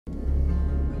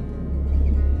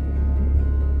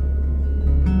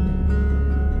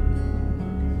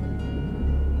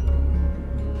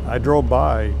I drove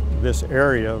by this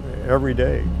area every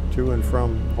day to and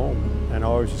from home, and I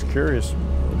was just curious,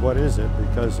 what is it?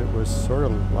 Because it was sort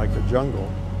of like a jungle.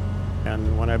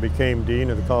 And when I became Dean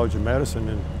of the College of Medicine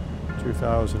in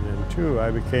 2002,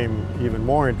 I became even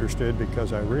more interested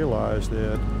because I realized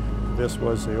that this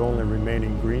was the only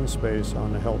remaining green space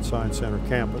on the Health Science Center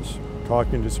campus.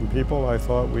 Talking to some people, I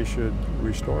thought we should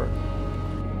restore it.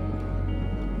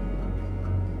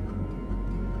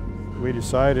 We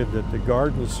decided that the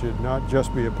gardens should not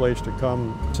just be a place to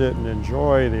come sit and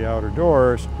enjoy the outer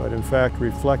doors, but in fact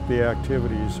reflect the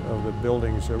activities of the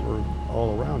buildings that were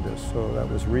all around us. So that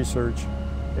was research,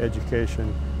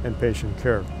 education, and patient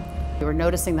care. We were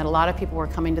noticing that a lot of people were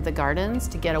coming to the gardens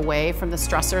to get away from the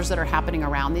stressors that are happening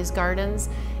around these gardens.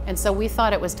 And so we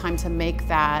thought it was time to make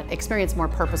that experience more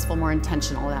purposeful, more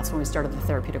intentional. That's when we started the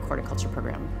therapeutic horticulture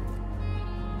program.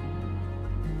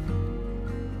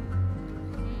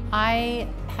 I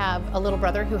have a little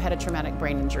brother who had a traumatic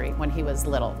brain injury when he was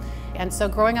little. And so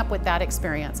growing up with that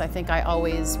experience, I think I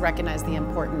always recognized the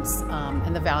importance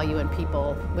and the value in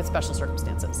people with special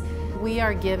circumstances. We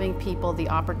are giving people the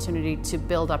opportunity to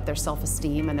build up their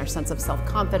self-esteem and their sense of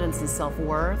self-confidence and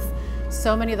self-worth.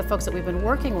 So many of the folks that we've been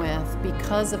working with,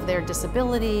 because of their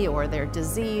disability or their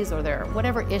disease or their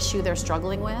whatever issue they're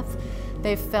struggling with,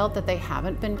 they've felt that they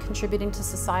haven't been contributing to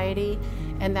society,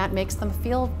 and that makes them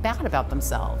feel bad about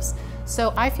themselves.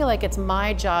 So I feel like it's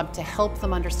my job to help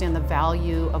them understand the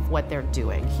value of what they're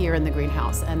doing here in the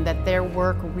greenhouse and that their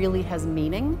work really has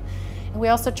meaning. And we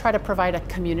also try to provide a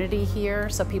community here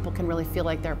so people can really feel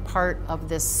like they're part of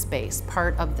this space,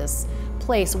 part of this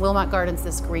place. Wilmot Gardens,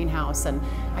 this greenhouse, and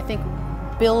I think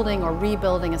building or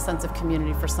rebuilding a sense of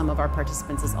community for some of our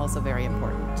participants is also very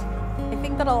important. I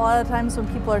think that a lot of times when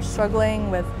people are struggling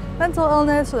with mental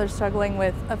illness or they're struggling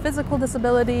with a physical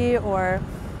disability or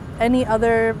any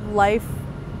other life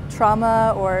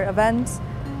trauma or event,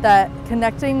 that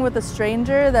connecting with a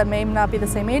stranger that may not be the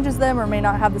same age as them or may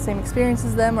not have the same experience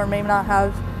as them or may not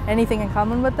have anything in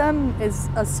common with them is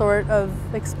a sort of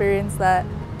experience that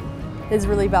is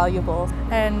really valuable.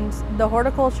 And the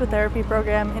horticulture therapy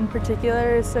program in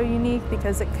particular is so unique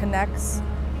because it connects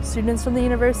students from the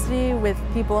university with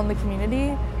people in the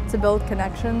community to build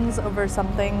connections over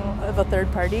something of a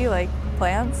third party like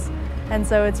plants. And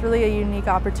so it's really a unique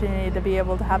opportunity to be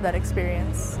able to have that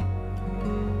experience.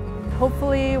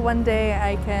 Hopefully one day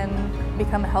I can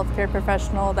become a healthcare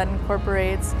professional that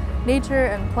incorporates nature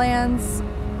and plants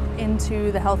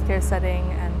into the healthcare setting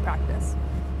and practice.